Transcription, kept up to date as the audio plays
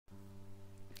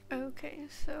Okay,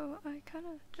 so I kind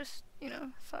of just,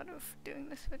 thought of doing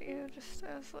this video just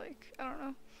as like, I don't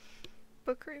know,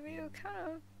 book review kind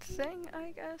of thing,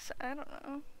 I guess. I don't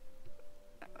know.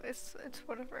 It's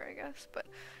whatever, I guess, but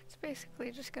it's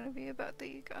basically just gonna be about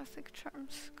the Gothic Charm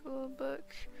School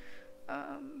book.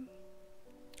 Um,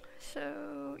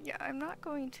 so yeah, I'm not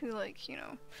going to like,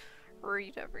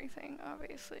 read everything,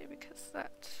 obviously, because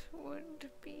that would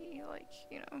be like,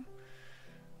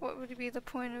 what would be the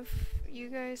point of you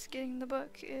guys getting the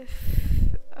book if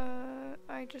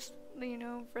I just,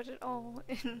 read it all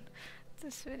in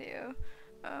this video?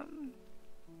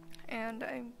 And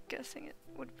I'm guessing it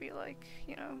would be like,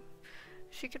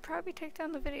 she could probably take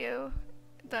down the video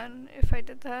then if I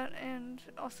did that, and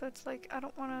also it's like, I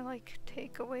don't want to like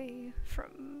take away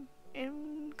from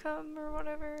income or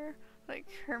whatever, like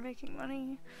her making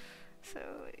money. So,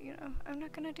 I'm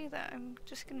not gonna do that. I'm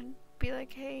just gonna be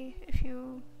like, hey, if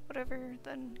you whatever,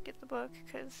 then get the book,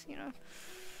 because,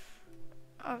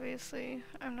 obviously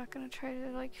I'm not gonna try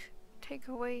to like take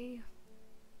away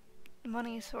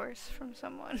money source from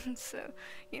someone. So,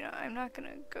 I'm not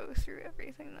gonna go through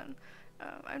everything then.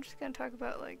 I'm just gonna talk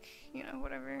about like,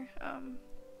 whatever.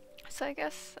 So I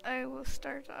guess I will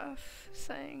start off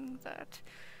saying that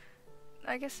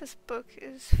I guess this book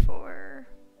is for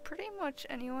pretty much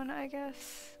anyone, I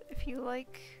guess. If you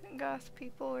like goth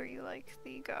people, or you like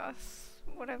the goth,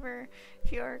 whatever,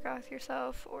 if you are a goth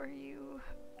yourself, or you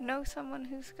know someone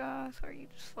who's goth, or you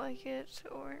just like it,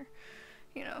 or,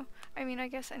 I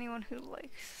guess anyone who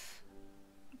likes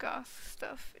goth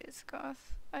stuff is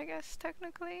goth, I guess,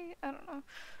 technically. I don't know.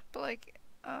 But, like,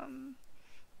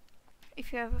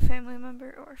 if you have a family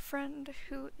member or friend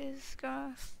who is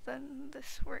goth, then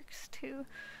this works too.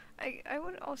 I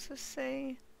would also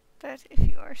say that if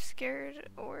you are scared,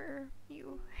 or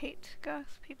you hate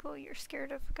goth people, you're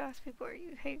scared of goth people, or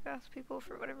you hate goth people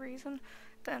for whatever reason,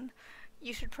 then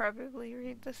you should probably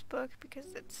read this book,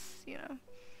 because it's,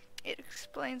 it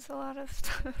explains a lot of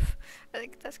stuff. I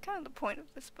think that's kind of the point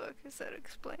of this book, is that it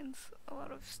explains a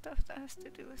lot of stuff that has to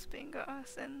do with being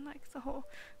goth, and like the whole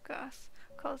goth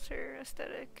culture,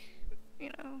 aesthetic,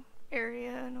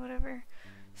 area and whatever.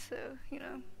 So,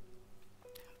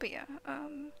 but yeah,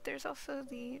 there's also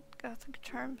the Gothic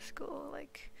Charm School,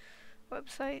 like,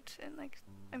 website, and like,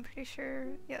 I'm pretty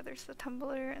sure, yeah, there's the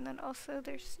Tumblr, and then also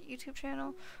there's the YouTube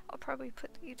channel. I'll probably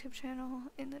put the YouTube channel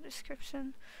in the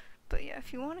description. But yeah,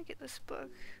 if you want to get this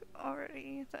book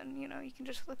already, then, you can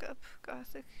just look up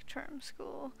Gothic Charm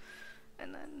School,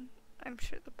 and then I'm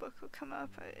sure the book will come up.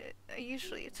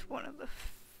 Usually it's one of the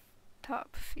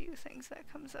top few things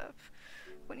that comes up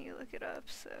when you look it up,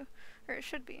 so, or it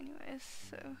should be anyways,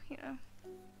 so,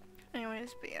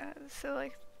 anyways, but yeah, so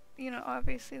like,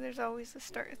 obviously there's always the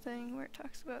start thing where it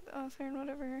talks about the author and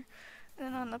whatever, and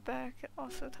then on the back it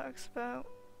also talks about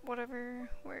whatever,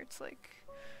 where it's like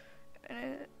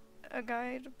a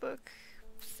guidebook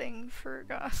thing for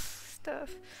goth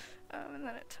stuff, and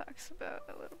then it talks about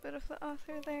a little bit of the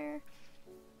author there,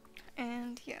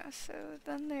 and yeah, so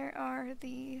then there are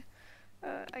the,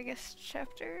 I guess,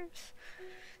 chapters.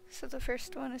 So the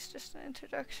first one is just an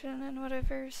introduction and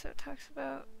whatever, so it talks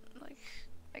about, like,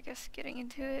 I guess getting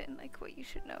into it and like what you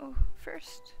should know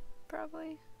first,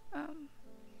 probably, and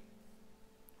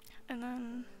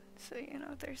then, so,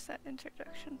 there's that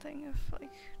introduction thing of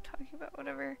like talking about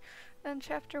whatever. Then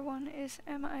chapter 1 is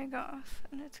Am I Goth?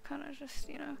 And it's kind of just,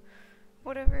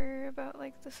 whatever about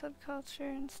like the subculture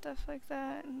and stuff like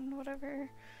that and whatever.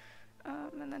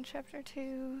 And then chapter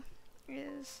 2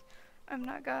 is I'm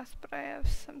not goth, but I have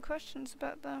some questions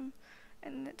about them.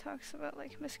 And it talks about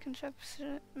like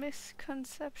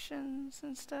misconceptions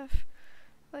and stuff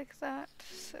like that.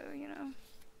 So,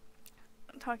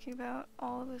 talking about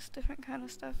all this different kind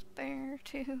of stuff there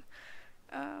too.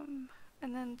 And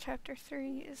then chapter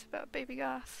 3 is about baby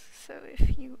goth. So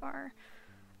if you are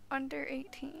under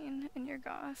 18 and you're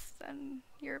goth, then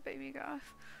you're a baby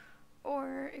goth.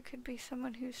 Or it could be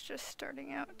someone who's just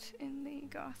starting out in the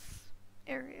goth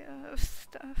area of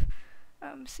stuff.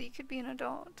 So you could be an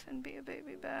adult and be a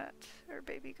baby bat or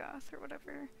baby goth or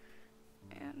whatever,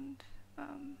 and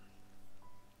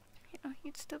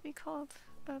you'd still be called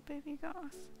a baby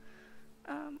goth,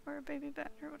 or a baby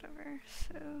bat or whatever.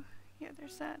 So yeah,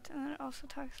 there's that. And then it also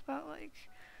talks about like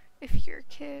if your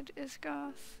kid is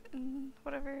goth and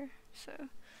whatever. So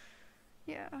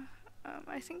yeah, I'm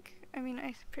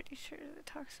pretty sure that it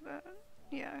talks about,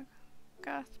 yeah,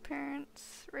 goth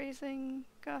parents raising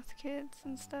goth kids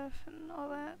and stuff and all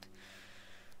that.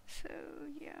 So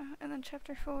yeah, and then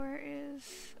chapter 4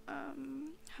 is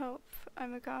help,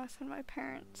 I'm a goth and my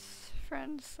parents,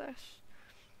 friends slash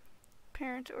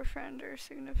parent or friend or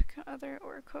significant other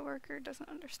or coworker doesn't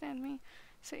understand me.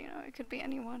 So, you know, it could be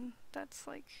anyone that's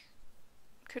like,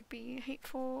 could be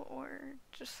hateful or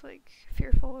just like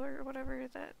fearful or whatever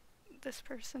that this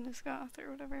person is goth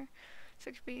or whatever. So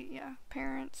it could be, yeah,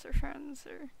 parents or friends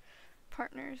or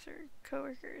partners or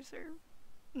coworkers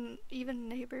or even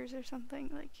neighbors or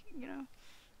something, like, you know.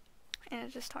 And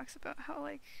it just talks about how,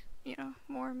 like, you know,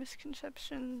 more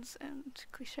misconceptions and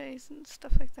cliches and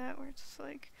stuff like that, where it's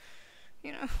like,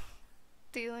 you know,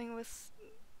 dealing with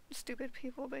stupid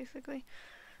people, basically.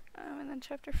 And then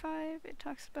chapter 5, it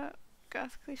talks about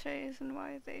goth cliches and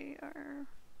why they are,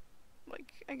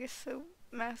 like, I guess so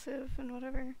massive and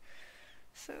whatever.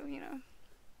 So, you know,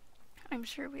 I'm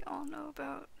sure we all know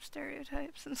about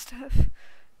stereotypes and stuff.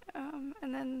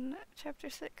 And then chapter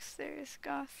 6, there's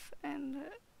goth and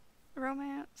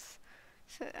romance.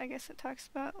 So I guess it talks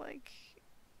about, like,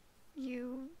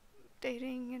 you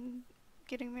dating and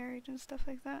getting married and stuff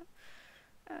like that.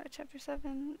 Chapter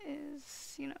 7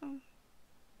 is, you know,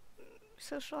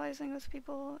 socializing with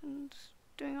people and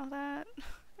doing all that.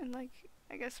 And, like,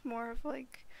 I guess more of,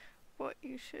 like, what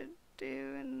you should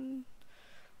do, and,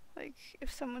 like,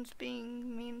 if someone's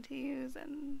being mean to you,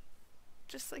 then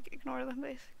just, like, ignore them,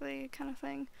 basically, kind of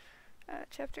thing.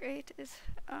 Chapter 8 is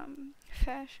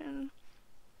fashion,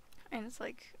 and it's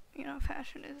like, you know,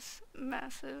 fashion is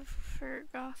massive for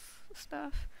goth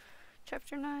stuff.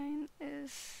 Chapter 9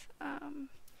 is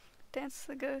Dance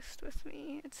the Ghost with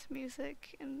Me. It's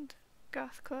music and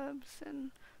goth clubs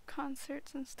and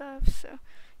concerts and stuff. So,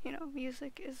 you know,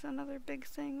 music is another big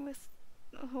thing with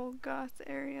the whole goth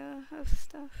area of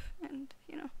stuff, and,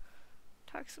 you know,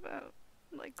 talks about,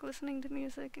 like, listening to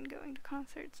music and going to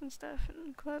concerts and stuff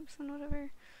and clubs and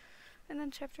whatever. And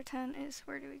then chapter 10 is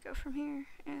where do we go from here,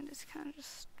 and it's kind of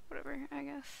just whatever, I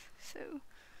guess. So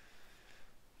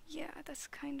yeah, that's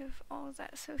kind of all of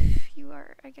that. So if you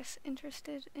are, I guess,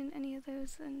 interested in any of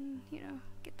those, then, you know,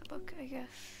 get the book, I guess.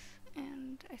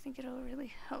 And I think it'll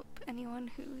really help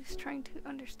anyone who's trying to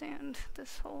understand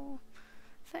this whole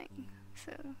thing.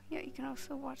 So yeah, you can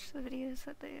also watch the videos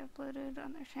that they uploaded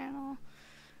on their channel.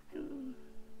 And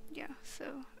yeah, so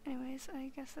anyways,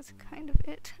 I guess that's kind of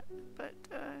it. But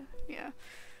yeah,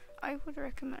 I would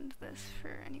recommend this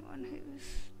for anyone who's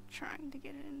trying to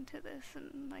get into this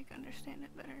and, like, understand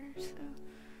it better. So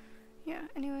yeah,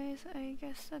 anyways, I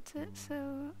guess that's it.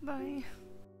 So bye.